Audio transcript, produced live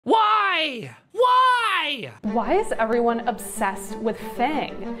Why? Why? Why is everyone obsessed with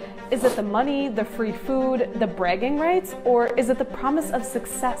FAANG? Is it the money, the free food, the bragging rights, or is it the promise of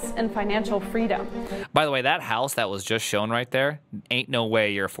success and financial freedom? By the way, that house that was just shown right there, ain't no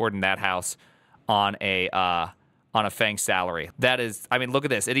way you're affording that house on a FAANG salary. That is, I mean, look at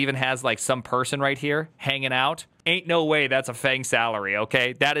this. It even has like some person right here hanging out. Ain't no way that's a FAANG salary,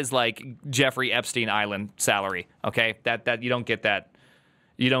 okay? That is like Jeffrey Epstein Island salary, okay? That you don't get that.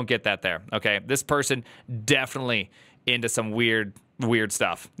 You don't get that there, okay? This person definitely into some weird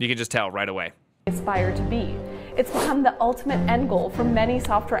stuff. You can just tell right away. Aspire to be. It's become the ultimate end goal for many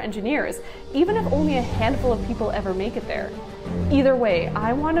software engineers, even if only a handful of people ever make it there. Either way,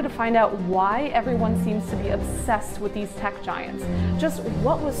 I wanted to find out why everyone seems to be obsessed with these tech giants. Just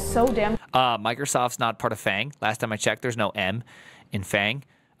what was so damn... Microsoft's not part of FAANG. Last time I checked, there's no M in FAANG.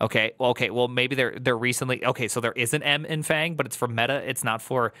 Okay, well, maybe they're recently... Okay, so there is an M in FAANG, but it's for Meta. It's not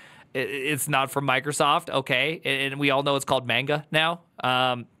for Microsoft, okay? And we all know it's called Manga now.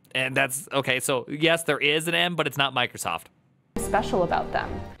 And that's... Okay, so yes, there is an M, but it's not Microsoft. Special about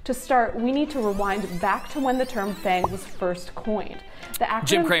them. To start, we need to rewind back to when the term FAANG was first coined. The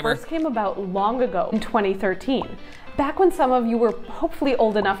acronym first came about long ago in 2013, back when some of you were hopefully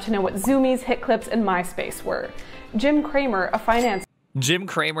old enough to know what Zoomies, Hit Clips, and MySpace were. Jim Cramer, a finance... Jim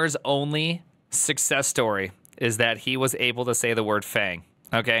Cramer's only success story is that he was able to say the word FAANG,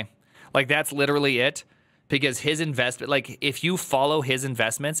 okay? Like, that's literally it. Because his investment, like, if you follow his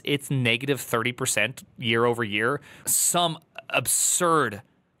investments, it's negative 30% year over year. Some absurd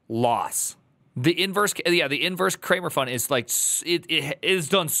loss. The inverse Kramer fund is like, it is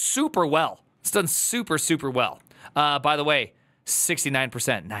done super well. It's done super well. By the way,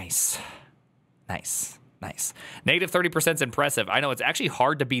 69%. Nice. Negative 30% is impressive. I know it's actually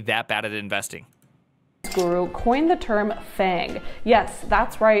hard to be that bad at investing. Guru coined the term FAANG. Yes,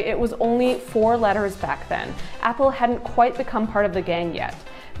 that's right, it was only 4 letters back then. Apple hadn't quite become part of the gang yet.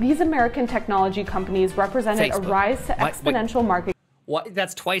 These American technology companies represented Facebook. A rise to exponential market. What?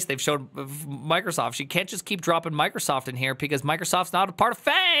 That's twice they've showed Microsoft. You can't just keep dropping Microsoft in here because Microsoft's not a part of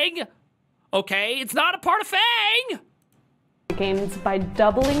FAANG. Okay, it's not a part of FAANG. Gains by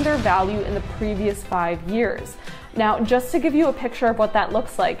doubling their value in the previous 5 years. Now, just to give you a picture of what that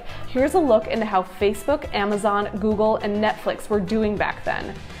looks like, here's a look into how Facebook, Amazon, Google, and Netflix were doing back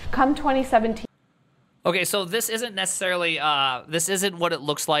then. Come 2017. Okay, so this isn't necessarily, this isn't what it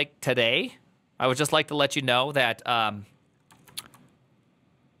looks like today. I would just like to let you know that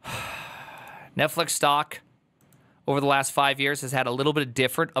Netflix stock over the last 5 years has had a little bit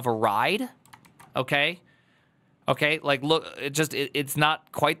different of a ride, okay? Okay, like, look, it's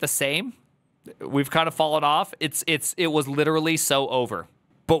not quite the same. We've kind of fallen off. It was literally so over,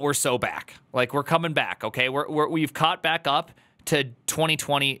 but we're so back. Like, we're coming back, okay? We've caught back up to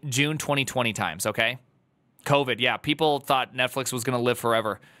 2020, June 2020 times, okay? COVID, yeah, people thought Netflix was going to live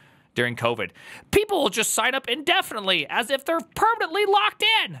forever during COVID. People will just sign up indefinitely as if they're permanently locked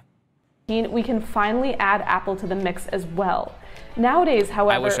in. We can finally add Apple to the mix as well. Nowadays,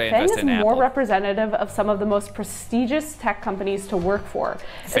 however, FAANG is more representative of some of the most prestigious tech companies to work for,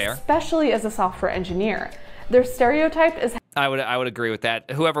 especially as a software engineer. Their stereotype is... I would agree with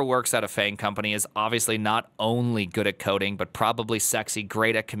that. Whoever works at a FAANG company is obviously not only good at coding, but probably sexy,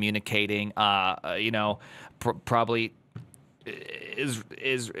 great at communicating, you know, probably has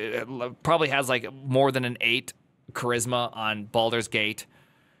like more than an 8 charisma on Baldur's Gate.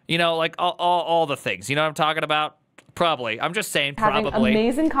 You know, like all the things. You know what I'm talking about? Probably. I'm just saying probably. Having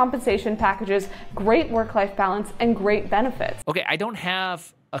amazing compensation packages, great work-life balance, and great benefits. Okay, I don't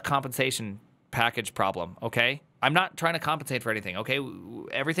have a compensation package problem, okay? I'm not trying to compensate for anything, okay?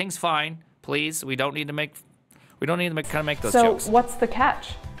 Everything's fine. Please, we don't need to make those jokes. So, what's the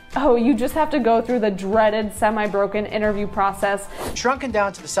catch? Oh, you just have to go through the dreaded semi-broken interview process. Shrunken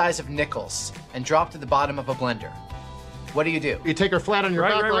down to the size of nickels and dropped to the bottom of a blender. What do? You take her flat on your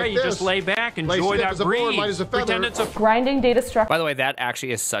back like this. You just lay back, enjoy that breeze, pretend it's a... Grinding data structure. By the way, that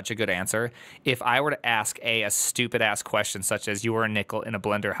actually is such a good answer. If I were to ask a stupid-ass question such as, you were a nickel in a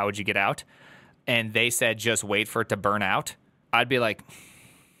blender, how would you get out? And they said, just wait for it to burn out. I'd be like...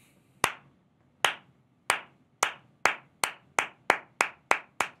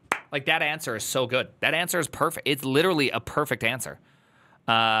 Like, that answer is so good. That answer is perfect. It's literally a perfect answer.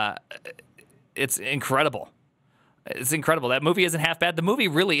 It's incredible. It's incredible. That movie isn't half bad. The movie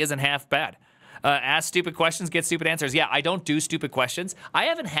really isn't half bad. Ask stupid questions, get stupid answers. Yeah, I don't do stupid questions. I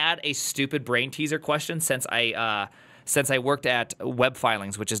haven't had a stupid brain teaser question since I since I worked at Web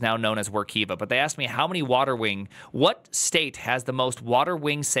Filings, which is now known as Workiva. But they asked me what state has the most water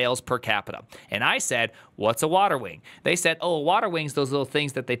wing sales per capita? And I said, what's a water wing? They said, oh, a water wing's those little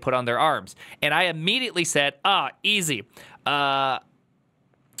things that they put on their arms. And I immediately said, easy. The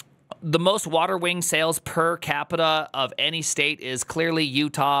most water wing sales per capita of any state is clearly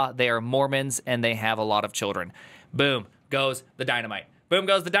Utah. They are Mormons, and they have a lot of children. Boom goes the dynamite. Boom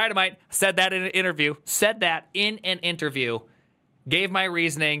goes the dynamite. Said that in an interview. Gave my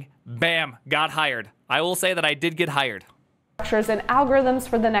reasoning. Bam, got hired. I will say that I did get hired. Structures and algorithms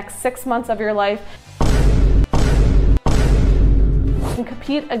for the next 6 months of your life. And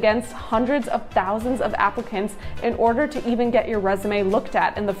compete against hundreds of thousands of applicants in order to even get your resume looked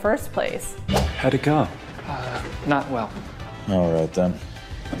at in the first place. How'd it go? Not well. All right, then.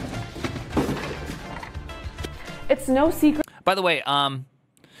 It's no secret. By the way,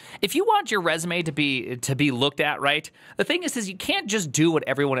 if you want your resume to be looked at, right? The thing is you can't just do what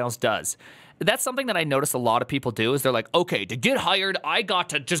everyone else does. That's something that I notice a lot of people do is they're like, okay, to get hired, I got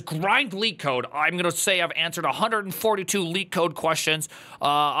to just grind leak code. I'm going to say I've answered 142 leak code questions.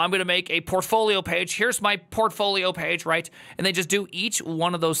 I'm going to make a portfolio page. Here's my portfolio page, right? And they just do each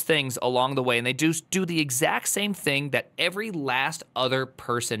one of those things along the way. And they do the exact same thing that every last other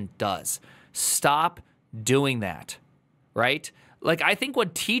person does. Stop doing that, right? Like, I think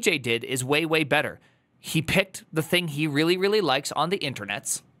what TJ did is way, way better. He picked the thing he really, really likes on the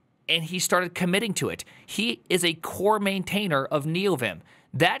internets, and he started committing to it. He is a core maintainer of NeoVim.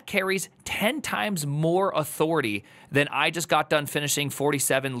 That carries 10 times more authority than I just got done finishing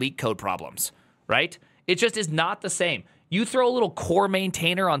 47 leak code problems, right? It just is not the same. You throw a little core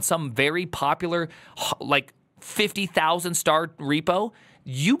maintainer on some very popular, like 50,000 star repo,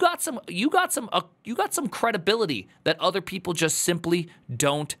 you got some credibility that other people just simply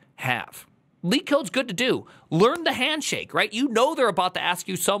don't have. Leak code's good to do. Learn the handshake, right? You know they're about to ask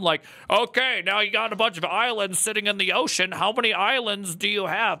you some like, okay, now you got a bunch of islands sitting in the ocean. How many islands do you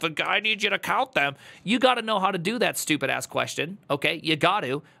have? I need you to count them. You got to know how to do that stupid-ass question, okay? You got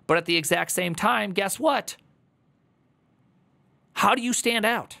to. But at the exact same time, guess what? How do you stand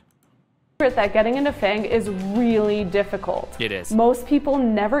out? That getting into FAANG is really difficult. It is. Most people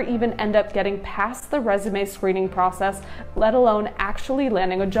never even end up getting past the resume screening process, let alone actually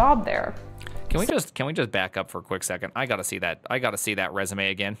landing a job there. Can we just back up for a quick second? I gotta see that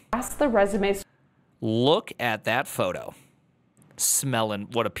resume again. Past the resume. Look at that photo. Smelling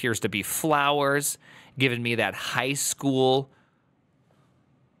what appears to be flowers, giving me that high school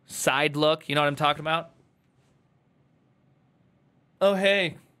side look. You know what I'm talking about? Oh,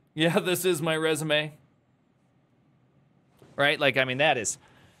 hey. Yeah, this is my resume. Right? Like, I mean, that's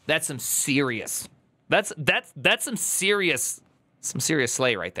some serious, that's some serious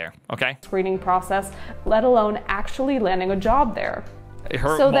slay right there, okay? Screening process, let alone actually landing a job there.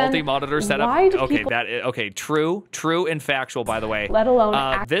 Her so multi-monitor setup. Okay, true and factual, by the way. Let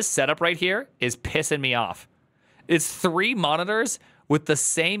alone this setup right here is pissing me off. It's 3 monitors with the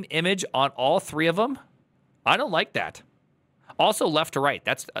same image on all 3 of them. I don't like that. Also, left to right.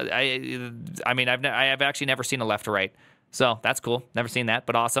 That's I have actually never seen a left to right, so that's cool. Never seen that,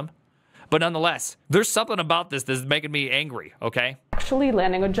 but awesome. But nonetheless, there's something about this that's making me angry. Okay. Actually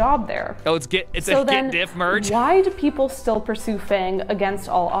landing a job there. Oh, it's a get diff merge. Why do people still pursue FAANG against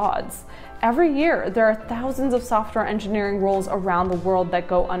all odds? Every year, there are thousands of software engineering roles around the world that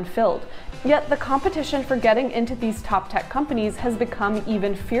go unfilled. Yet the competition for getting into these top tech companies has become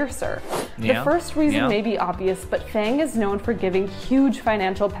even fiercer. The first reason may be obvious, but FAANG is known for giving huge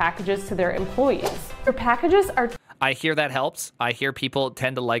financial packages to their employees. Their packages are... I hear that helps. I hear people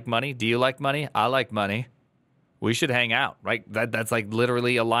tend to like money. Do you like money? I like money. We should hang out, right? That's like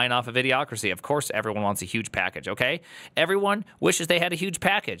literally a line off of Idiocracy. Of course, everyone wants a huge package, okay? Everyone wishes they had a huge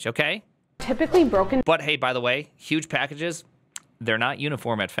package, okay? Typically broken. But hey, by the way, huge packages, they're not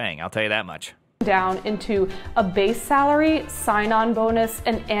uniform at FAANG. I'll tell you that much. Down into a base salary, sign-on bonus,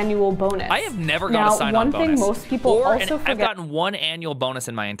 and annual bonus. I have never got a sign-on bonus. One thing most people also forget. I've gotten one annual bonus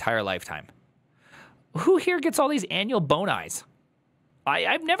in my entire lifetime. Who here gets all these annual bonis?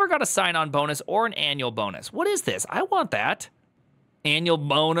 I've never got a sign-on bonus or an annual bonus. What is this? I want that. Annual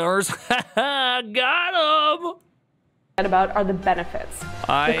boners. Got them. About are the benefits.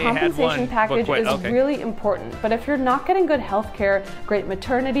 The compensation package is really important, but if you're not getting good health care, great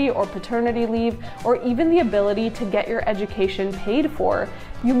maternity or paternity leave, or even the ability to get your education paid for,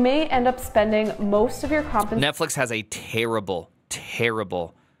 you may end up spending most of your compensation. Netflix has a terrible,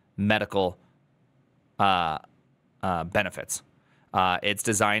 terrible medical benefits. It's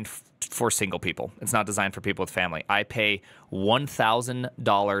designed for single people. It's not designed for people with family. I pay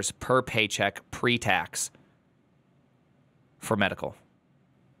 $1,000 per paycheck pre-tax for medical.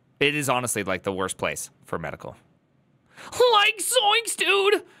 It is honestly like the worst place for medical. Like zoinks,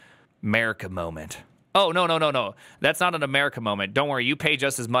 dude! America moment. Oh, no. That's not an America moment. Don't worry, you pay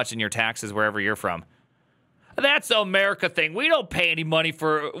just as much in your taxes wherever you're from. That's the America thing. We don't pay any money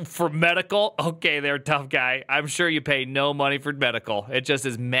for medical. Okay, there, tough guy. I'm sure you pay no money for medical. It just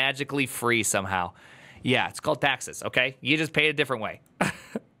is magically free somehow. Yeah, it's called taxes, okay? You just pay it a different way.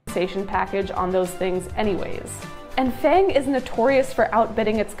 Compensation package on those things anyways. And FAANG is notorious for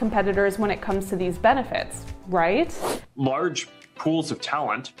outbidding its competitors when it comes to these benefits, right? Large pools of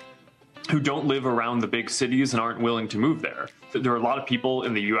talent who don't live around the big cities and aren't willing to move there. There are a lot of people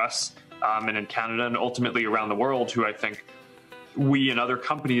in the US and in Canada and ultimately around the world who I think we and other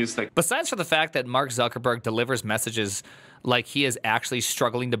companies that... Besides for the fact that Mark Zuckerberg delivers messages like he is actually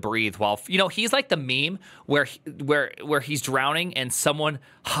struggling to breathe while, you know, he's like the meme where he's drowning and someone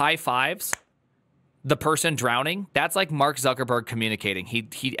high fives the person drowning. That's like Mark Zuckerberg communicating.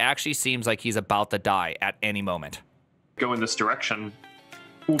 He actually seems like he's about to die at any moment. Go in this direction,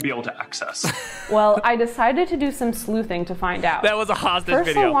 we'll be able to access. Well, I decided to do some sleuthing to find out. That was a hostage First,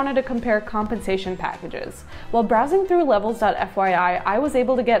 video. I wanted to compare compensation packages. While browsing through levels.fyi, I was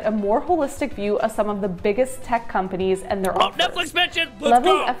able to get a more holistic view of some of the biggest tech companies and their offers. Netflix mention! Let's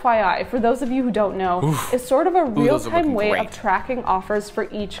go! Levels FYI, for those of you who don't know, is sort of a real-time way of tracking offers for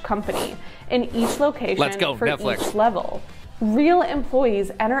each company in each location for Netflix. each level. Real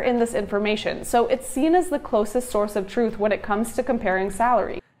employees enter in this information, so it's seen as the closest source of truth when it comes to comparing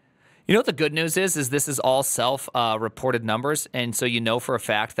salary. You know what the good news is this is all self-reported numbers, and so you know for a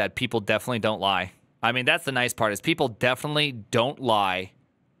fact that people definitely don't lie. I mean, that's the nice part, is people definitely don't lie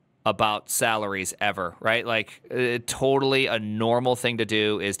about salaries ever, right? Like, totally a normal thing to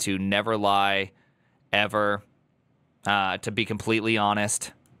do is to never lie, ever, to be completely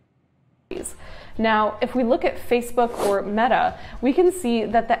honest. Now, if we look at Facebook or Meta, we can see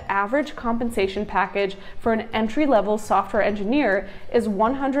that the average compensation package for an entry-level software engineer is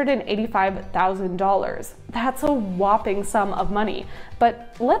 $185,000. That's a whopping sum of money.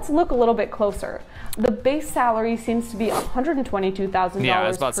 But let's look a little bit closer. The base salary seems to be $122,000 Yeah, I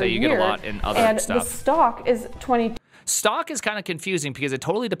was about to say, you get a lot in other stuff. And the stock is Stock is kind of confusing because it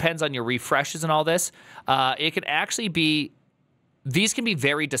totally depends on your refreshes and all this. It could actually be, these can be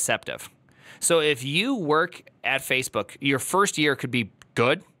very deceptive. So if you work at Facebook, your first year could be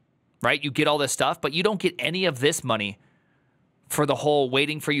good, right? You get all this stuff, but you don't get any of this money for the whole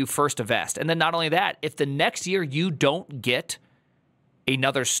waiting for you first to vest. And then not only that, if the next year you don't get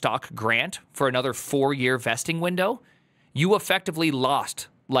another stock grant for another 4-year vesting window, you effectively lost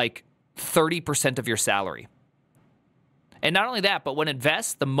like 30% of your salary. And not only that, but when it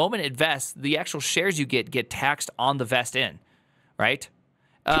vests, the moment it vests, the actual shares you get taxed on the vest in, right?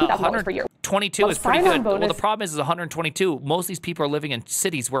 122 is pretty good. Well, the problem is 122. Most of these people are living in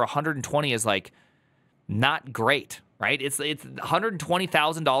cities where 120 is like not great, right? It's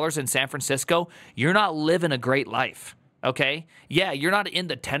 $120,000 in San Francisco. You're not living a great life, okay? Yeah, you're not in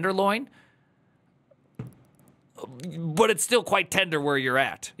the tenderloin, but it's still quite tender where you're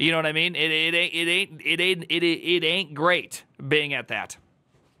at. You know what I mean? It ain't great being at that,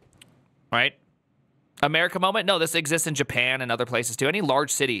 right? America moment? No, this exists in Japan and other places too. Any large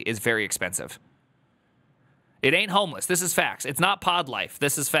city is very expensive. It ain't homeless. This is facts. It's not pod life.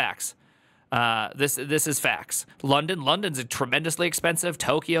 This is facts. This is facts. London's tremendously expensive.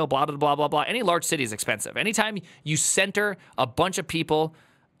 Tokyo, blah, blah, blah, blah, blah. Any large city is expensive. Anytime you center a bunch of people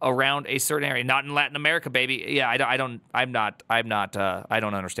around a certain area, not in Latin America, baby. Yeah, I don't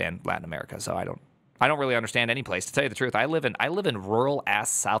understand Latin America, so I don't really understand any place. To tell you the truth, I live in rural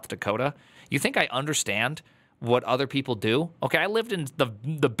ass South Dakota. You think I understand what other people do? Okay, I lived in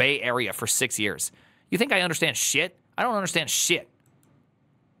the Bay Area for 6 years. You think I understand shit? I don't understand shit.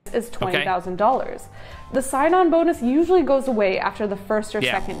 Is $20,000. The sign-on bonus usually goes away after the first or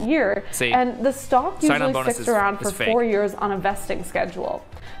second year, and the stock usually sticks around for 4 years on a vesting schedule.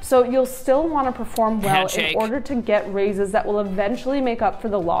 So you'll still want to perform well in order to get raises that will eventually make up for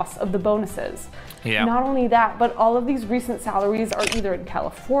the loss of the bonuses. Yeah. Not only that, but all of these recent salaries are either in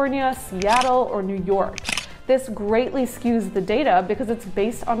California, Seattle, or New York. This greatly skews the data because it's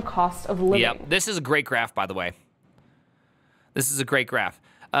based on cost of living. Yep. This is a great graph, by the way. This is a great graph.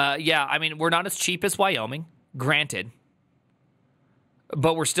 Yeah, I mean, we're not as cheap as Wyoming, granted,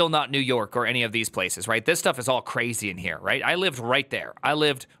 but we're still not New York or any of these places, right? This stuff is all crazy in here, right? I lived right there. I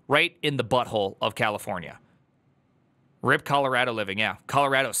lived right in the butthole of California. Rip Colorado living, yeah.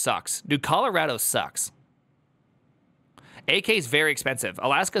 Colorado sucks. Dude, Colorado sucks. AK is very expensive.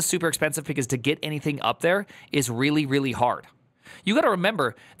 Alaska's super expensive because to get anything up there is really, really hard. You got to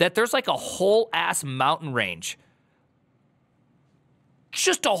remember that there's like a whole ass mountain range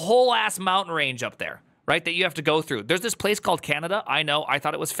just a whole ass mountain range up there, right, that you have to go through. There's this place called Canada. I know. I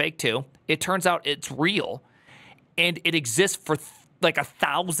thought it was fake too. It turns out it's real, and it exists for like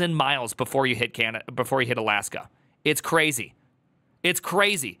 1,000 miles before you hit Canada, before you hit Alaska. It's crazy. It's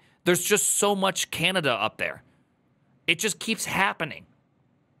crazy. There's just so much Canada up there. It just keeps happening.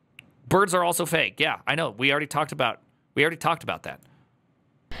 Birds are also fake. Yeah, I know. We already talked about that.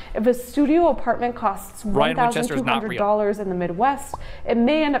 If a studio apartment costs $1,200 in the Midwest, it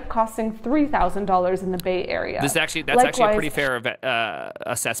may end up costing $3,000 in the Bay Area. That's actually a pretty fair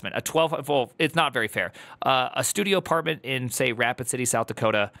assessment. It's not very fair. A studio apartment in, say, Rapid City, South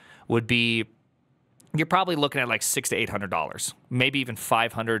Dakota would be, you're probably looking at like $600 to $800, maybe even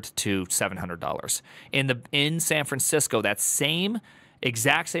 $500 to $700. In San Francisco, that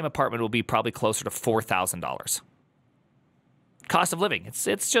exact same apartment will be probably closer to $4,000. Cost of living, it's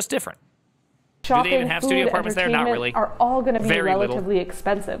just different. Shopping, do they even have studio apartments there? Not really. Are all going to be Very relatively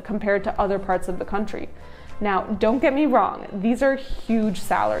expensive compared to other parts of the country. Now, don't get me wrong; these are huge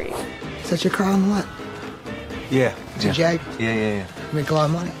salaries. Is that your car on the lot? Yeah. It's a Jag? Yeah. You make a lot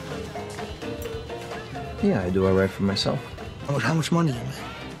of money? Yeah, I do all right for myself. How much money you make?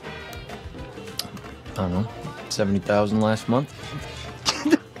 I don't know, 70,000 last month.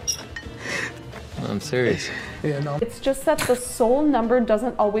 I'm serious. Yeah, no. It's just that the sole number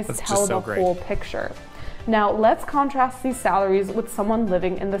doesn't always tell the whole picture. Now, let's contrast these salaries with someone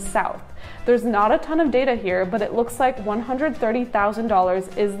living in the South. There's not a ton of data here, but it looks like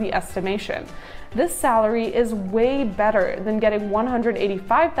 $130,000 is the estimation. This salary is way better than getting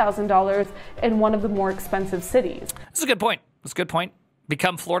 $185,000 in one of the more expensive cities. That's a good point.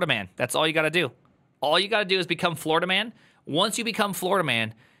 Become Florida man. That's all you got to do. All you got to do is become Florida man. Once you become Florida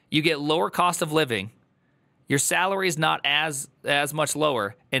man, you get lower cost of living. Your salary is not as much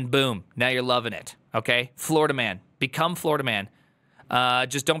lower, and boom, now you're loving it. Okay, Florida man, become Florida man.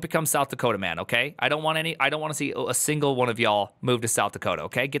 Just don't become South Dakota man. Okay, I don't want to see a single one of y'all move to South Dakota.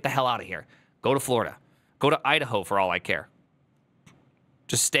 Okay, get the hell out of here. Go to Florida. Go to Idaho for all I care.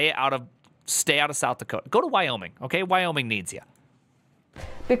 Just stay out of South Dakota. Go to Wyoming. Okay, Wyoming needs you.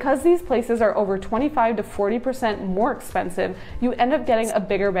 Because these places are over 25 to 40% more expensive, you end up getting a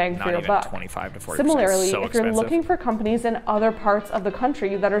bigger bang for your buck. 25 to 40%. Similarly, so if you're expensive. looking for companies in other parts of the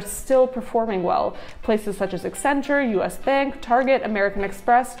country that are still performing well, places such as Accenture, US Bank, Target, American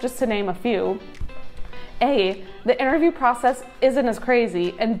Express, just to name a few, A, the interview process isn't as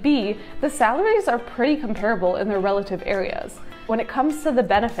crazy, and B, the salaries are pretty comparable in their relative areas. When it comes to the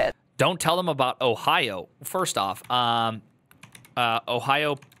benefits, don't tell them about Ohio. First off,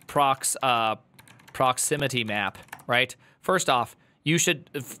 Ohio proximity map, right? First off,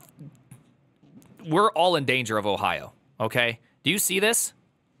 we're all in danger of Ohio, okay? Do you see this?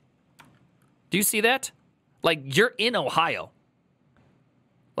 Do you see that? Like, you're in Ohio.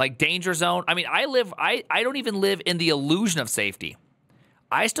 Like, danger zone. I mean, I don't even live in the illusion of safety.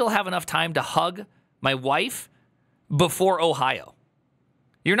 I still have enough time to hug my wife before Ohio.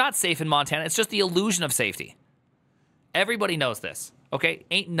 You're not safe in Montana. It's just the illusion of safety. Everybody knows this, okay?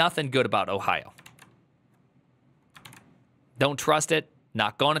 Ain't nothing good about Ohio. Don't trust it.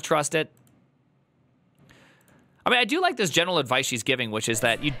 Not going to trust it. I mean, I do like this general advice she's giving, which is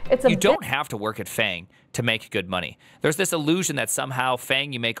that you don't have to work at FAANG to make good money. There's this illusion that somehow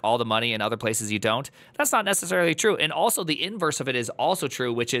FAANG, you make all the money, and other places you don't. That's not necessarily true. And also the inverse of it is also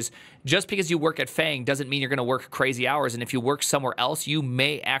true, which is just because you work at FAANG doesn't mean you're going to work crazy hours. And if you work somewhere else, you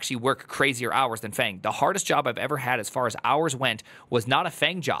may actually work crazier hours than FAANG. The hardest job I've ever had as far as hours went was not a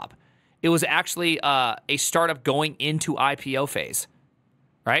FAANG job. It was actually a startup going into IPO phase,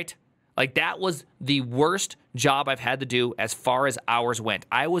 right? Like, that was the worst job I've had to do as far as hours went.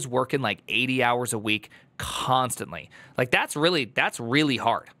 I was working like 80 hours a week constantly. Like, that's really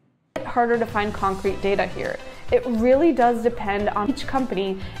hard. It's harder to find concrete data here. It really does depend on each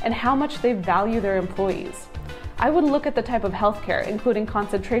company and how much they value their employees. I would look at the type of healthcare, including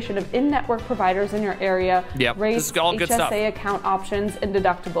concentration of in-network providers in your area, rates, HSA account options, and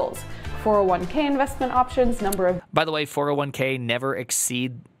deductibles, 401k investment options, number of... By the way, 401k never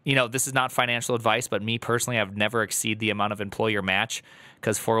exceed... You know, this is not financial advice, but me personally, I've never exceed the amount of employer match,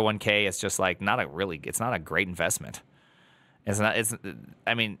 because 401k is just like it's not a great investment. It's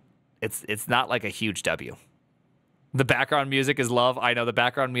not like a huge W. The background music is love. I know the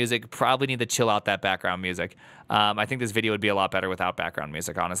background music, probably need to chill out that background music. I think this video would be a lot better without background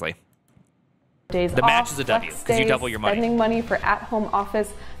music, honestly. Days the off, match is a W because you double your money. Spending money for at-home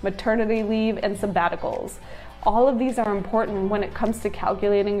office, maternity leave, and sabbaticals. All of these are important when it comes to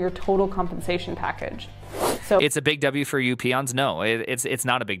calculating your total compensation package. So it's a big W for you peons? No, it's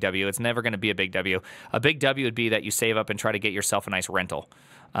not a big W. It's never going to be a big W. A big W would be that you save up and try to get yourself a nice rental.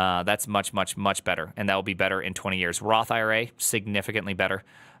 That's much, much, much better, and that will be better in 20 years. Roth IRA, significantly better.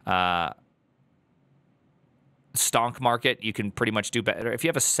 Stonk market, you can pretty much do better. If you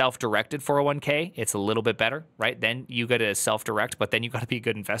have a self-directed 401k, it's a little bit better, right? Then you got to self-direct, but then you got to be a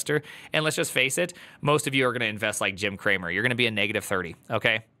good investor. And let's just face it, most of you are going to invest like Jim Cramer. You're going to be a negative 30,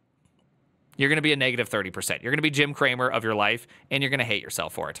 okay? You're going to be a negative 30%. You're going to be Jim Cramer of your life, and you're going to hate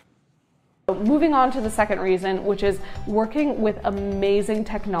yourself for it. Moving on to the second reason, which is working with amazing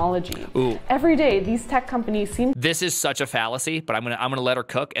technology. Ooh. Every day, these tech companies seem This is such a fallacy, but I'm gonna let her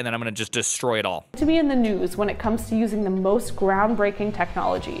cook, and then I'm gonna just destroy it all. to be in the news when it comes to using the most groundbreaking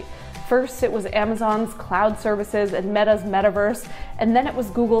technology. First, it was Amazon's cloud services and Meta's metaverse, and then it was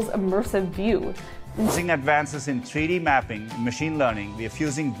Google's immersive view. Using advances in 3D mapping and machine learning, we are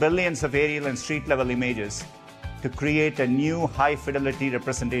fusing billions of aerial and street-level images to create a new high-fidelity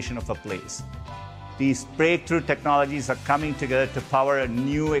representation of a place. These breakthrough technologies are coming together to power a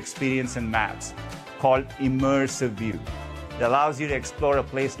new experience in maps called immersive view. It allows you to explore a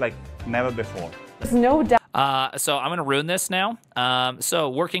place like never before. There's no doubt. So I'm going to ruin this now. So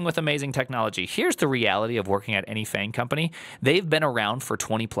working with amazing technology. Here's the reality of working at any FAANG company. They've been around for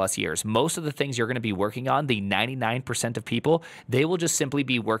 20 plus years. Most of the things you're going to be working on, the 99% of people, they will just simply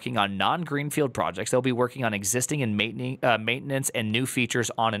be working on non-greenfield projects. They'll be working on existing and maintenance and new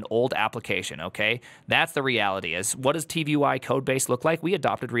features on an old application, okay? That's the reality. Is what does TVUI code base look like? We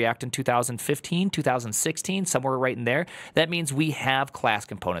adopted React in 2015, 2016, somewhere right in there. That means we have class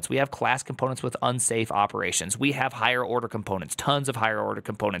components. We have class components with unsafe operations. We have higher order components, tons of higher order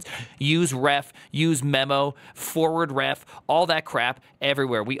components. Use ref, use memo, forward ref, all that crap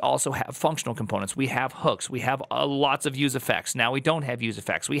everywhere. We also have functional components. We have hooks. We have lots of use effects. Now we don't have use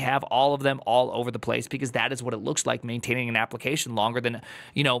effects. We have all of them all over the place because that is what it looks like maintaining an application longer than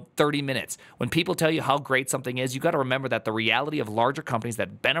 30 minutes. When people tell you how great something is, you got to remember that the reality of larger companies that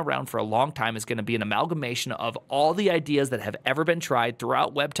have been around for a long time is going to be an amalgamation of all the ideas that have ever been tried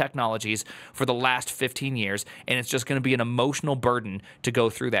throughout web technologies for the last 15 years, and it's just going to be an emotional burden to go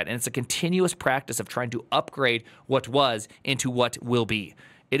through that. And it's a continuous practice of trying to upgrade what was into what will be.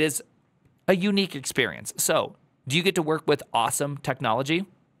 It is a unique experience. So, do you get to work with awesome technology?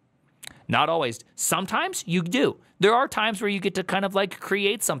 Not always. Sometimes you do. There are times where you get to kind of like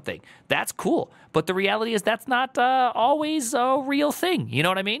create something. That's cool. But the reality is that's not always a real thing. You know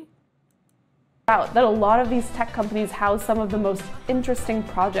what I mean? That a lot of these tech companies house some of the most interesting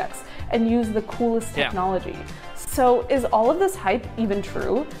projects and use the coolest technology. So is all of this hype even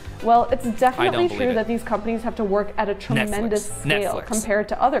true? Well, it's definitely true that these companies have to work at a tremendous scale compared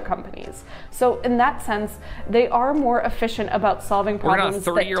to other companies. So in that sense, they are more efficient about solving problems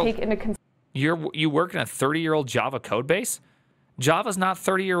that take into consideration. You work in a 30-year-old Java code base? Java's not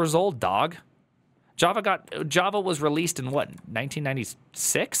 30 years old, dog. Java was released in what,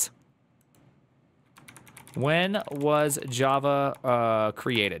 1996? When was Java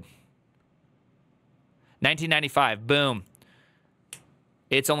created? 1995. Boom.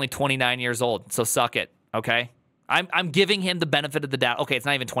 It's only 29 years old, so suck it, okay? I'm giving him the benefit of the doubt. Okay, it's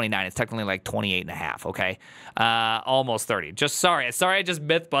not even 29. It's technically like 28 and a half, okay? Almost 30. Just sorry I just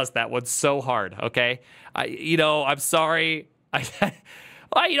myth bust that one so hard, okay? I'm sorry.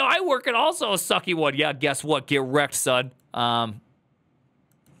 I work at also a sucky one. Yeah, guess what? Get wrecked, son.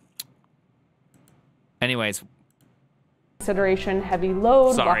 Anyways. Consideration, heavy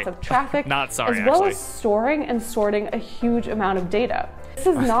load, lots of traffic, not sorry, as well as storing and sorting a huge amount of data. This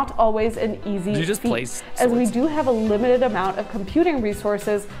is not always an easy feat, as we do have a limited amount of computing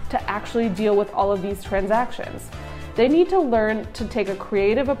resources to actually deal with all of these transactions. They need to learn to take a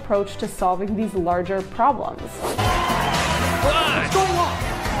creative approach to solving these larger problems. What's going on?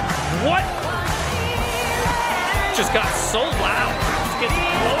 What? Just got so loud. Just getting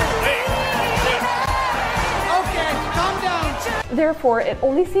blown away. Therefore, it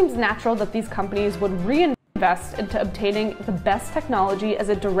only seems natural that these companies would reinvest into obtaining the best technology as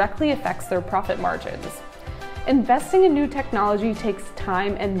it directly affects their profit margins. Investing in new technology takes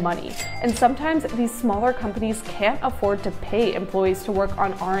time and money, and sometimes these smaller companies can't afford to pay employees to work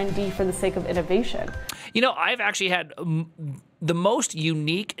on R&D for the sake of innovation. I've actually had the most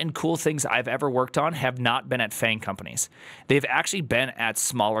unique and cool things I've ever worked on have not been at FAANG companies. They've actually been at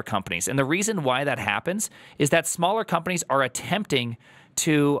smaller companies. And the reason why that happens is that smaller companies are attempting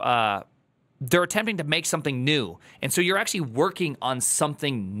to they're attempting to make something new. And so you're actually working on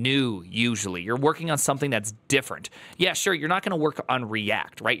something new, usually. You're working on something that's different. Yeah, sure, you're not going to work on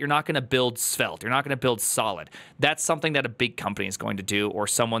React, right? You're not going to build Svelte. You're not going to build Solid. That's something that a big company is going to do, or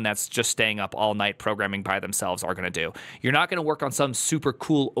someone that's just staying up all night programming by themselves are going to do. You're not going to work on some super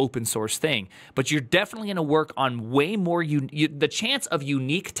cool open source thing, but you're definitely going to work on way more. The chance of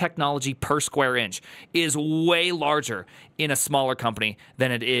unique technology per square inch is way larger in a smaller company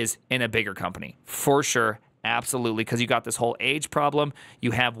than it is in a bigger company, for sure, absolutely, because you got this whole age problem.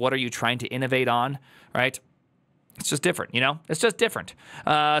 You have what are you trying to innovate on, right? It's just different, you know? It's just different.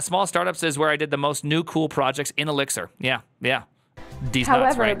 Small startups is where I did the most new cool projects in Elixir. Yeah. These However,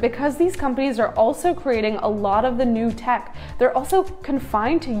 nuts, right? Because these companies are also creating a lot of the new tech, they're also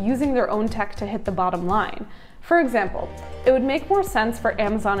confined to using their own tech to hit the bottom line. For example, it would make more sense for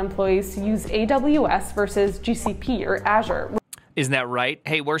Amazon employees to use AWS versus GCP or Azure. Isn't that right?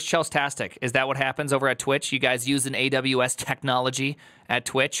 Hey, where's Chelstastic? Is that what happens over at Twitch? You guys use an AWS technology at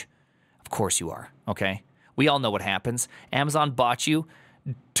Twitch? Of course you are, okay? We all know what happens. Amazon bought you,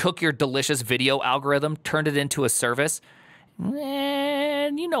 took your delicious video algorithm, turned it into a service,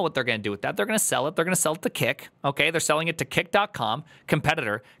 and you know what they're going to do with that. They're going to sell it. They're going to sell it to Kick, okay? They're selling it to Kick.com,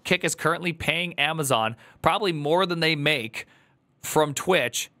 competitor. Kick is currently paying Amazon probably more than they make from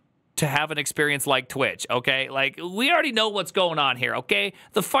Twitch to have an experience like Twitch, okay? Like, we already know what's going on here, okay?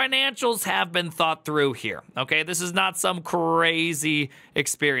 The financials have been thought through here, okay? This is not some crazy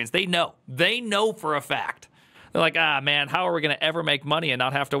experience. They know for a fact. They're like, man, how are we going to ever make money and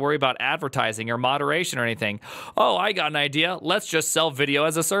not have to worry about advertising or moderation or anything? Oh, I got an idea. Let's just sell video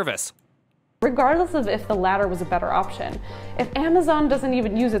as a service. Regardless of if the latter was a better option, if Amazon doesn't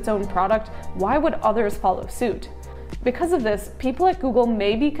even use its own product, why would others follow suit? Because of this, people at Google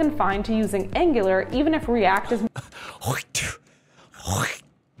may be confined to using Angular even if React is...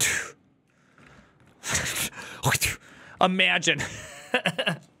 Imagine.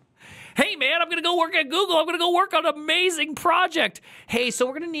 Hey, man, I'm going to go work at Google. I'm going to go work on an amazing project. Hey, so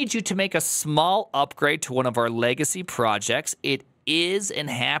we're going to need you to make a small upgrade to one of our legacy projects. It is and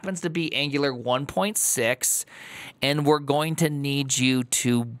happens to be Angular 1.6, and we're going to need you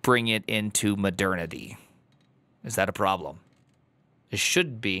to bring it into modernity. Is that a problem? It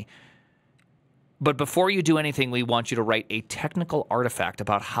should be. But before you do anything, we want you to write a technical artifact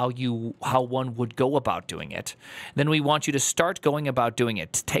about how one would go about doing it. Then we want you to start going about doing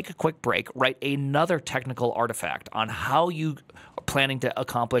it. Take a quick break, write another technical artifact on how you are planning to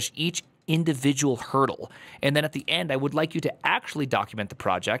accomplish each individual hurdle. And then at the end, I would like you to actually document the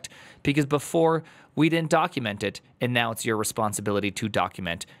project, because before we didn't document it, and now it's your responsibility to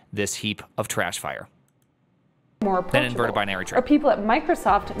document this heap of trash fire. More approachable. Then inverted binary tree. Or people at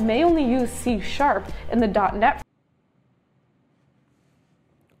Microsoft may only use C# in the .NET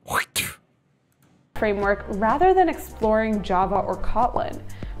framework rather than exploring Java or Kotlin.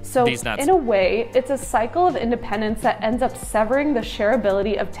 So in a way, it's a cycle of independence that ends up severing the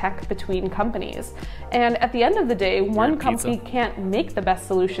shareability of tech between companies. And at the end of the day, one company can't make the best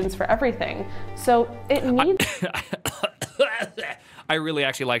solutions for everything. So it needs... I really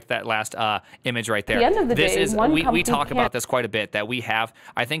actually liked that last image right there. At the end of the day, we talk about this quite a bit, that we have,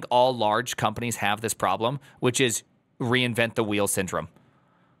 I think all large companies have this problem, which is reinvent the wheel syndrome,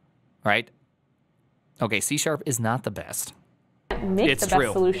 right? Okay, C# is not the best. Make the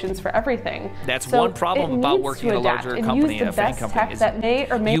best solutions for everything. That's one problem about working in a larger company, a FAANG company,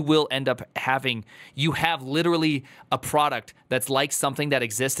 is you will end up having, you have literally a product that's like something that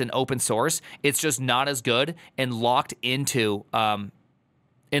exists in open source. It's just not as good and locked into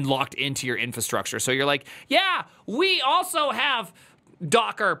your infrastructure. So you're like, yeah, we also have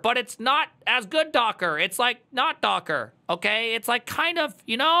Docker, but it's not as good Docker. It's like not Docker, okay? It's like kind of,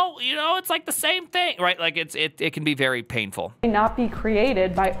 you know, it's like the same thing, right? Like it can be very painful. Not be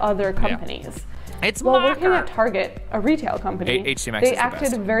created by other companies. Yeah. It's While working at Target, a retail company, they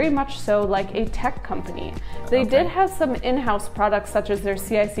acted very much so like a tech company. They did have some in-house products such as their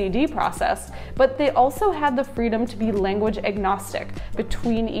CI/CD process, but they also had the freedom to be language agnostic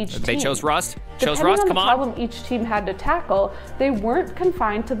between each team. They chose Rust. Depending on the problem each team had to tackle, they weren't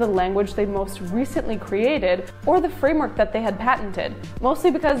confined to the language they most recently created or the framework that they had patented, mostly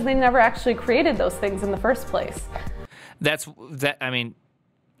because they never actually created those things in the first place. I mean,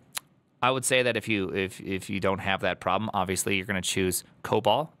 I would say that if you don't have that problem, obviously you're going to choose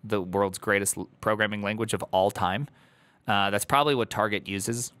COBOL, the world's greatest programming language of all time. That's probably what Target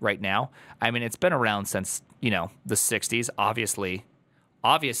uses right now. I mean, it's been around since, the 60s. Obviously,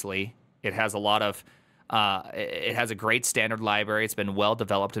 it has a lot of, it has a great standard library. It's been well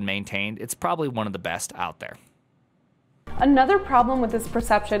developed and maintained. It's probably one of the best out there. Another problem with this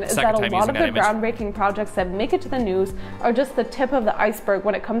perception is that a lot of the groundbreaking projects that make it to the news are just the tip of the iceberg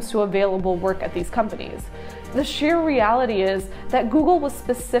when it comes to available work at these companies. The sheer reality is that Google will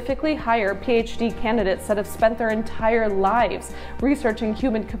specifically hire PhD candidates that have spent their entire lives researching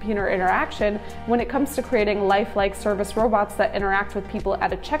human-computer interaction when it comes to creating lifelike service robots that interact with people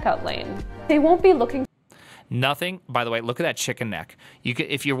at a checkout lane. They won't be looking. Nothing, by the way, look at that chicken neck.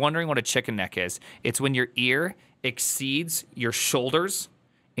 If you're wondering what a chicken neck is, it's when your ear exceeds your shoulders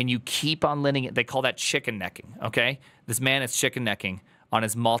and you keep on letting it. They call that chicken necking, okay? This man is chicken necking on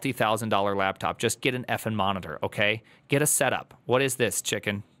his multi-$1,000 laptop. Just get an effing monitor, okay? Get a setup. What is this,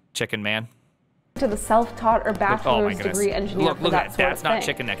 chicken man? To the self-taught or bachelor's degree engineer for that sort of thing. That's not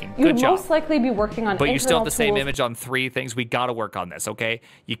chicken necking. Good job. You'd most likely be working on but you still have the same image on 3 things. We got to work on this, okay?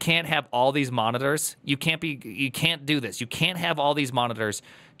 You can't have all these monitors. You can't do this. You can't have all these monitors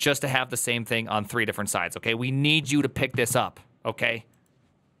just to have the same thing on 3 different sides, okay? We need you to pick this up, okay?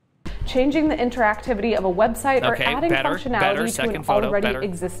 Changing the interactivity of a website or adding functionality to an already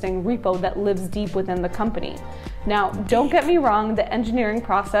existing repo that lives deep within the company. Now, don't get me wrong, the engineering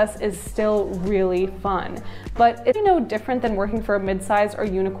process is still really fun, but it's no different than working for a mid-size or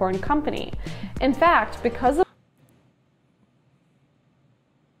unicorn company. In fact, because of...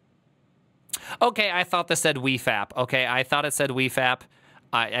 Okay, I thought this said WeFap. Okay, I thought it said WeFap.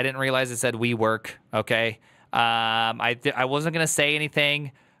 I didn't realize it said WeWork. Okay, I wasn't gonna say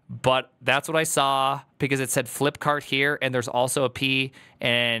anything, but that's what I saw because it said Flipkart here, and there's also a P,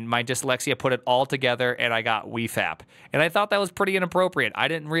 and my dyslexia put it all together, and I got WeFap. And I thought that was pretty inappropriate. I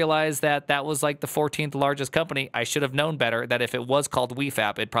didn't realize that that was like the 14th largest company. I should have known better that if it was called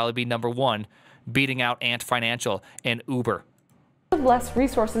WeFap, it'd probably be #1, beating out Ant Financial and Uber. Less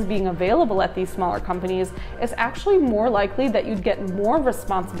resources being available at these smaller companies, it's actually more likely that you'd get more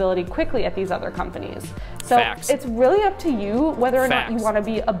responsibility quickly at these other companies. So it's really up to you whether or not you want to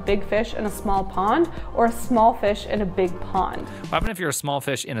be a big fish in a small pond or a small fish in a big pond. What happens if you're a small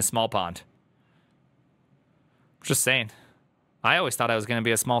fish in a small pond? Just saying. I always thought I was going to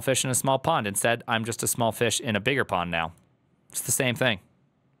be a small fish in a small pond. Instead, I'm just a small fish in a bigger pond now. It's the same thing.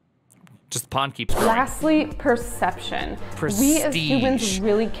 Just the pond keeps growing. Lastly, perception. Prestige. We as humans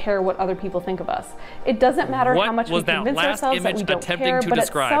really care what other people think of us. It doesn't matter how much we convince ourselves that we don't care,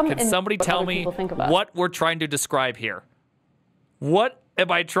 but Can somebody tell me what we're trying to describe here? What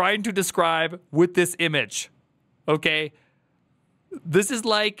am I trying to describe with this image? Okay, this is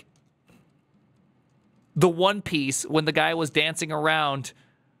like the One Piece when the guy was dancing around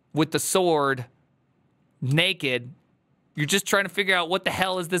with the sword naked. You're just trying to figure out what the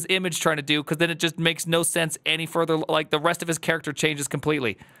hell is this image trying to do, because then it just makes no sense any further. Like, the rest of his character changes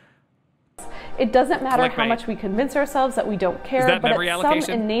completely. It doesn't matter how much we convince ourselves that we don't care, but at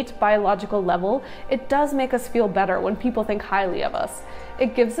some innate biological level, it does make us feel better when people think highly of us.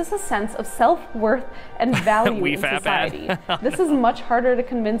 It gives us a sense of self-worth and value in society. This is much harder to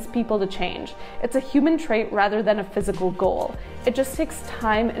convince people to change. It's a human trait rather than a physical goal. It just takes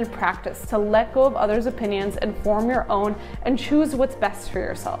time and practice to let go of others' opinions and form your own and choose what's best for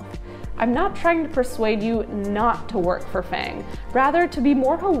yourself. I'm not trying to persuade you not to work for FAANG, rather to be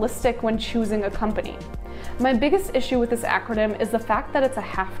more holistic when choosing a company. My biggest issue with this acronym is the fact that it's a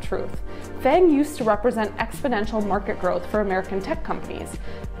half-truth. FAANG used to represent exponential market growth for American tech companies,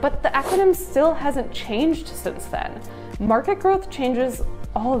 but the acronym still hasn't changed since then. Market growth changes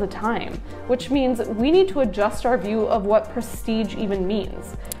all the time, which means we need to adjust our view of what prestige even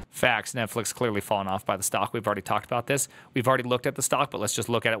means. Facts. Netflix clearly fallen off by the stock. We've already talked about this. We've already looked at the stock, but let's just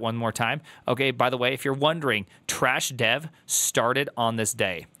look at it one more time. Okay, by the way, if you're wondering, Trash Dev started on this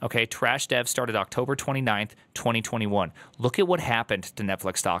day. Okay, Trash Dev started October 29th, 2021. Look at what happened to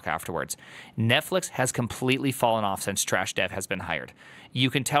Netflix stock afterwards. Netflix has completely fallen off since Trash Dev has been hired. You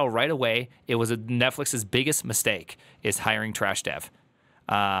can tell right away it was Netflix's biggest mistake is hiring Trash Dev.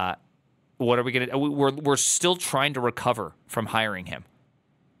 What are we going to do? We're still trying to recover from hiring him.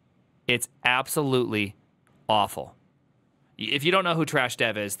 It's absolutely awful. If you don't know who Trash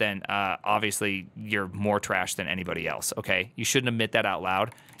Dev is, then obviously you're more trash than anybody else, okay? You shouldn't admit that out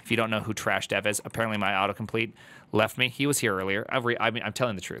loud if you don't know who Trash Dev is. Apparently my autocomplete left me. He was here earlier. I mean, I'm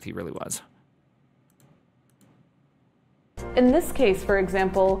telling the truth. He really was. In this case, for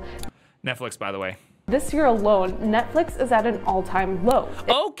example... Netflix, by the way. This year alone, Netflix is at an all-time low.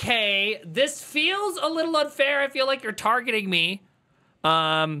 Okay, this feels a little unfair. I feel like you're targeting me.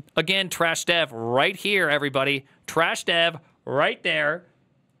 Again, Trash Dev right here, everybody. Trash Dev right there.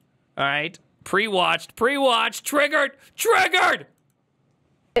 All right. Pre-watched, triggered.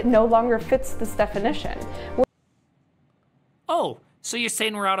 It no longer fits this definition. Oh, so you're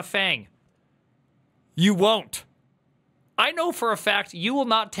saying we're out of FAANG? You won't. I know for a fact you will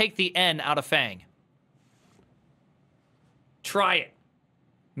not take the N out of FAANG. Try it.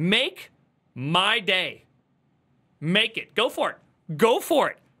 Make my day. Make it. Go for it. Go for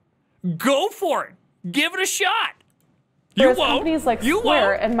it. Go for it. Give it a shot. Whereas companies like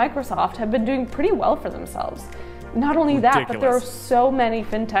Square and Microsoft have been doing pretty well for themselves. Not only that, but there are so many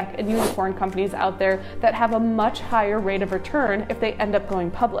fintech and unicorn companies out there that have a much higher rate of return if they end up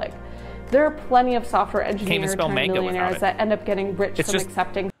going public. There are plenty of software engineers turned millionaires that end up getting rich from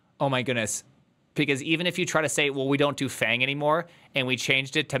accepting. Oh my goodness. Because even if you try to say, well, we don't do FAANG anymore, and we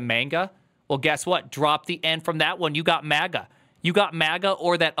changed it to manga, well, guess what? Drop the N from that one. You got MAGA. You got MAGA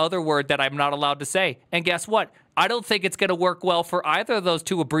or that other word that I'm not allowed to say. And guess what? I don't think it's going to work well for either of those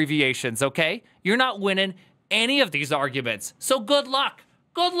two abbreviations, okay? You're not winning any of these arguments. So good luck.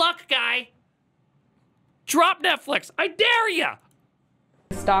 Good luck, guy. Drop Netflix. I dare you.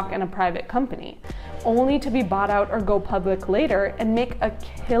 Stock in a private company, only to be bought out or go public later and make a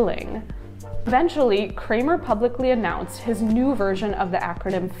killing. Eventually, Kramer publicly announced his new version of the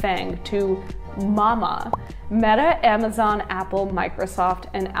acronym FAANG to MAMA: Meta, Amazon, Apple, Microsoft,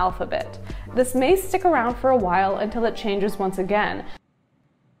 and Alphabet. This may stick around for a while until it changes once again.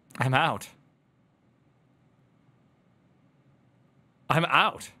 I'm out. I'm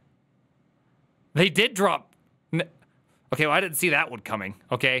out. They did drop. Okay, well, I didn't see that one coming,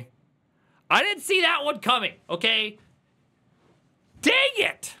 okay? I didn't see that one coming, okay? Dang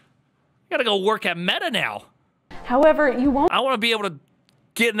it! I gotta go work at Meta now. However, you won't. I want to be able to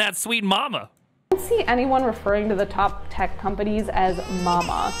get in that sweet mama. I don't see anyone referring to the top tech companies as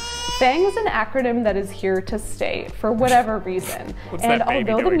MAMA. FAANG is an acronym that is here to stay for whatever reason. And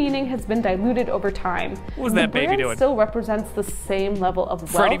although the meaning has been diluted over time, the brand still represents the same level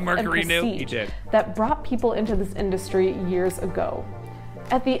of wealth and prestige that brought people into this industry years ago.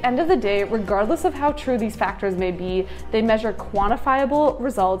 At the end of the day, regardless of how true these factors may be, they measure quantifiable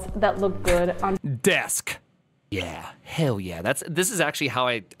results that look good on desk. Yeah, hell yeah. This is actually how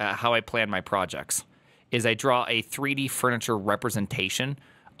I plan my projects. Is I draw a 3D furniture representation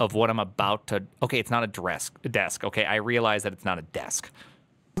of what I'm about to. Okay, it's not a desk. Okay, I realize that it's not a desk.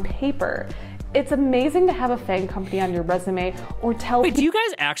 Paper. It's amazing to have a FAANG company on your resume or tell. Wait, do you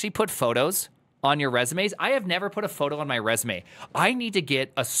guys actually put photos on your resumes? I have never put a photo on my resume. I need to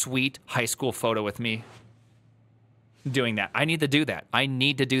get a sweet high school photo with me doing that. I need to do that. I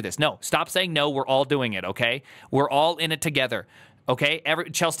need to do this. No, stop saying no. We're all doing it, okay? We're all in it together, okay?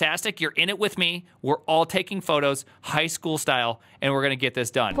 Chelstastic, you're in it with me. We're all taking photos, high school style, and we're going to get this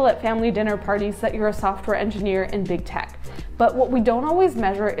done. People at family dinner parties that you're a software engineer in big tech. But what we don't always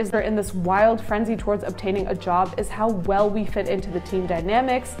measure is in this wild frenzy towards obtaining a job is how well we fit into the team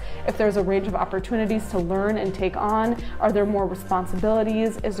dynamics, if there's a range of opportunities to learn and take on, are there more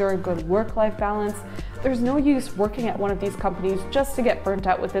responsibilities, is there a good work-life balance? There's no use working at one of these companies just to get burnt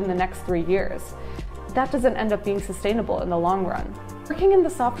out within the next 3 years. That doesn't end up being sustainable in the long run. Working in the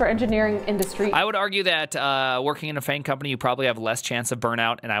software engineering industry, I would argue that working in a FAANG company, you probably have less chance of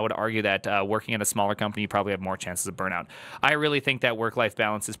burnout, and I would argue that working in a smaller company, you probably have more chances of burnout. I really think that work-life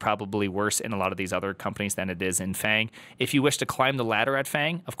balance is probably worse in a lot of these other companies than it is in FAANG. If you wish to climb the ladder at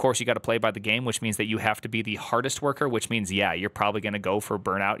FAANG, of course, you got to play by the game, which means that you have to be the hardest worker, which means, yeah, you're probably going to go for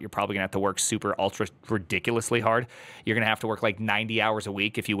burnout. You're probably going to have to work super, ultra, ridiculously hard. You're going to have to work like 90 hours a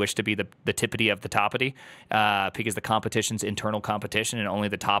week if you wish to be the tippity of the toppity, because the competition's internal competition, and only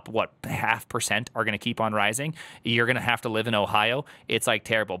the top, 0.5% are going to keep on rising. You're going to have to live in Ohio. It's like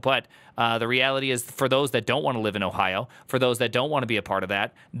terrible. But the reality is, for those that don't want to live in Ohio, for those that don't want to be a part of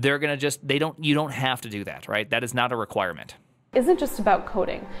that, they're going to you don't have to do that, right? That is not a requirement. Isn't just about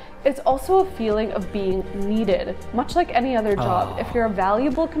coding. It's also a feeling of being needed, much like any other job. If you're a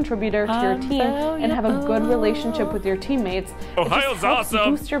valuable contributor to your team and have a good relationship with your teammates, it just helps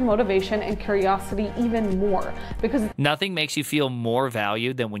boost your motivation and curiosity even more. Because nothing makes you feel more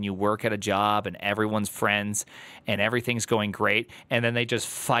valued than when you work at a job and everyone's friends and everything's going great, and then they just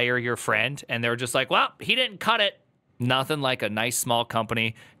fire your friend and they're just like, well, he didn't cut it. Nothing like a nice small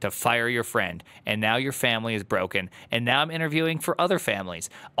company to fire your friend, and now your family is broken, and now I'm interviewing for other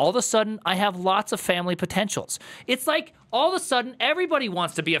families. All of a sudden, I have lots of family potentials. It's like all of a sudden, everybody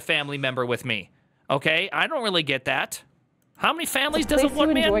wants to be a family member with me, okay? I don't really get that. How many families does a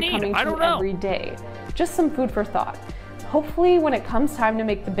one man need? I don't know. Every day. Just some food for thought. Hopefully, when it comes time to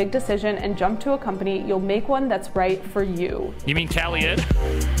make the big decision and jump to a company, you'll make one that's right for you. You mean Caliad?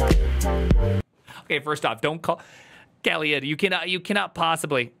 Okay, first off, don't call... Caliad, you cannot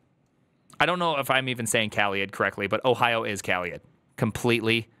possibly. I don't know if I'm even saying Caliad correctly, but Ohio is Caliad.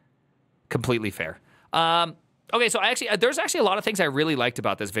 Completely fair. Okay, so there's actually a lot of things I really liked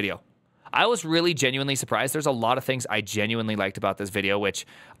about this video. I was really genuinely surprised. There's a lot of things I genuinely liked about this video, which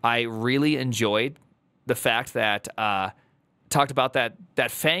I really enjoyed. The fact that talked about that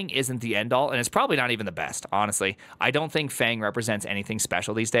FAANG isn't the end all, and it's probably not even the best, honestly. I don't think FAANG represents anything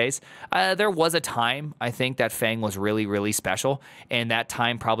special these days. There was a time, I think, that FAANG was really, really special, and that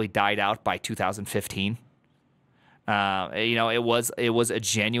time probably died out by 2015. You know, it was a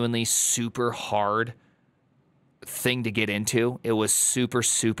genuinely super hard thing to get into. It was super,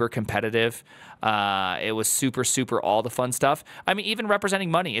 super competitive. It was super, super all the fun stuff. I mean, even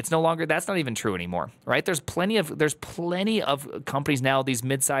representing money, it's no longer, that's not even true anymore, right? There's plenty of companies now, these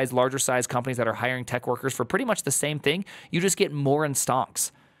mid-sized, larger-sized companies that are hiring tech workers for pretty much the same thing. You just get more in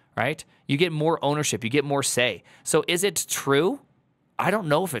stonks, right? You get more ownership. You get more say. So is it true? I don't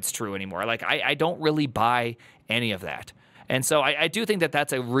know if it's true anymore. Like, I don't really buy any of that. And so I do think that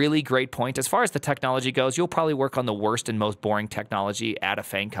that's a really great point. As far as the technology goes, you'll probably work on the worst and most boring technology at a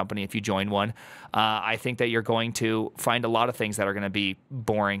FAANG company if you join one. I think that you're going to find a lot of things that are going to be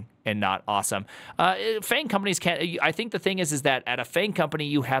boring and not awesome. FAANG companies can't. I think the thing is that at a FAANG company,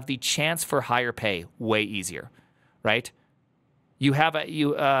 you have the chance for higher pay way easier, right? You have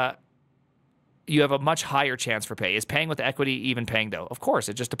a much higher chance for pay. Is paying with equity even paying, though? Of course,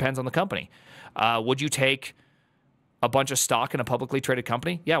 it just depends on the company. Would you take a bunch of stock in a publicly traded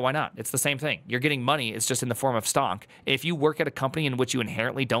company? Yeah, why not? It's the same thing. You're getting money. It's just in the form of stock. If you work at a company in which you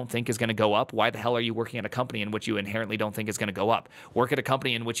inherently don't think is going to go up, why the hell are you working at a company in which you inherently don't think is going to go up? Work at a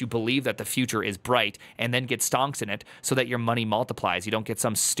company in which you believe that the future is bright and then get stonks in it so that your money multiplies. You don't get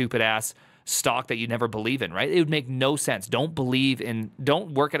some stupid-ass stock that you never believe in, right? It would make no sense. Don't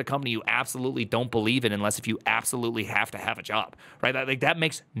work at a company you absolutely don't believe in unless if you absolutely have to have a job, right? That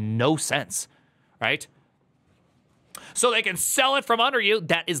makes no sense, right? So they can sell it from under you.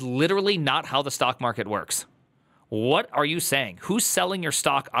 That is literally not how the stock market works. What are you saying? Who's selling your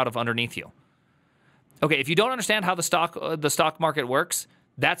stock out of underneath you? Okay, if you don't understand how the stock market works,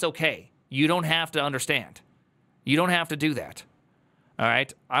 that's okay. You don't have to understand. You don't have to do that. All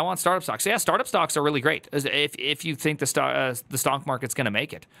right? I want startup stocks. Yeah, startup stocks are really great if you think the stock market's going to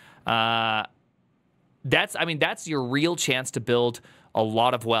make it. That's your real chance to build a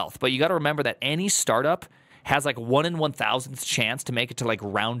lot of wealth. But you got to remember that any startup has like 1 in 1,000th chance to make it to like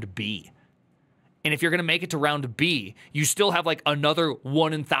round B. And if you're going to make it to round B, you still have like another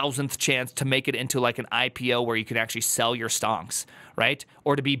 1 in 1,000th chance to make it into like an IPO where you can actually sell your stocks, right?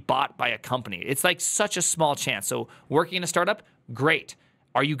 Or to be bought by a company. It's like such a small chance. So working in a startup, great.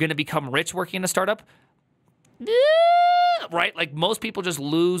 Are you going to become rich working in a startup? Yeah, right? Like most people just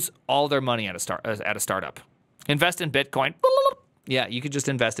lose all their money at a startup. Invest in Bitcoin. Yeah, you could just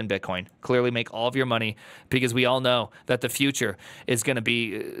invest in Bitcoin. Clearly make all of your money because we all know that the future is going to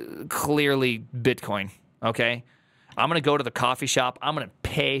be clearly Bitcoin, okay? I'm going to go to the coffee shop. I'm going to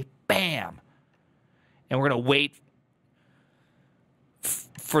pay, bam. And we're going to wait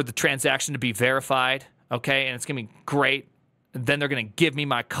for the transaction to be verified, okay? And it's going to be great. And then they're going to give me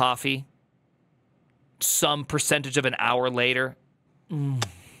my coffee some percentage of an hour later.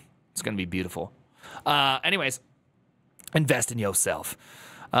 It's going to be beautiful. Anyways, invest in yourself.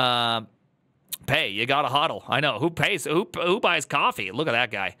 Pay. You got to hodl. I know. Who pays? Who buys coffee? Look at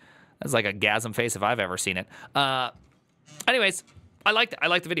that guy. That's like a gasm face if I've ever seen it. Anyways, I liked it. I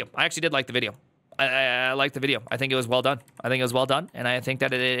liked the video. I actually did like the video. I liked the video. I think it was well done. And I think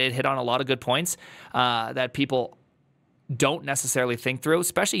that it hit on a lot of good points that people don't necessarily think through,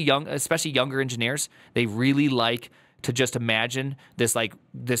 especially younger engineers. They really like to just imagine this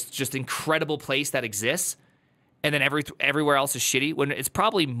just incredible place that exists. And then everywhere else is shitty, when it's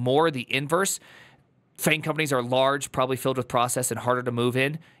probably more the inverse. FAANG companies are large, probably filled with process and harder to move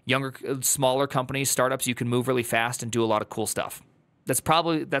in. Younger, smaller companies, startups, you can move really fast and do a lot of cool stuff. That's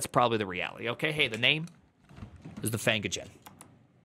probably the reality. Okay, hey, the name is the FAANGagen.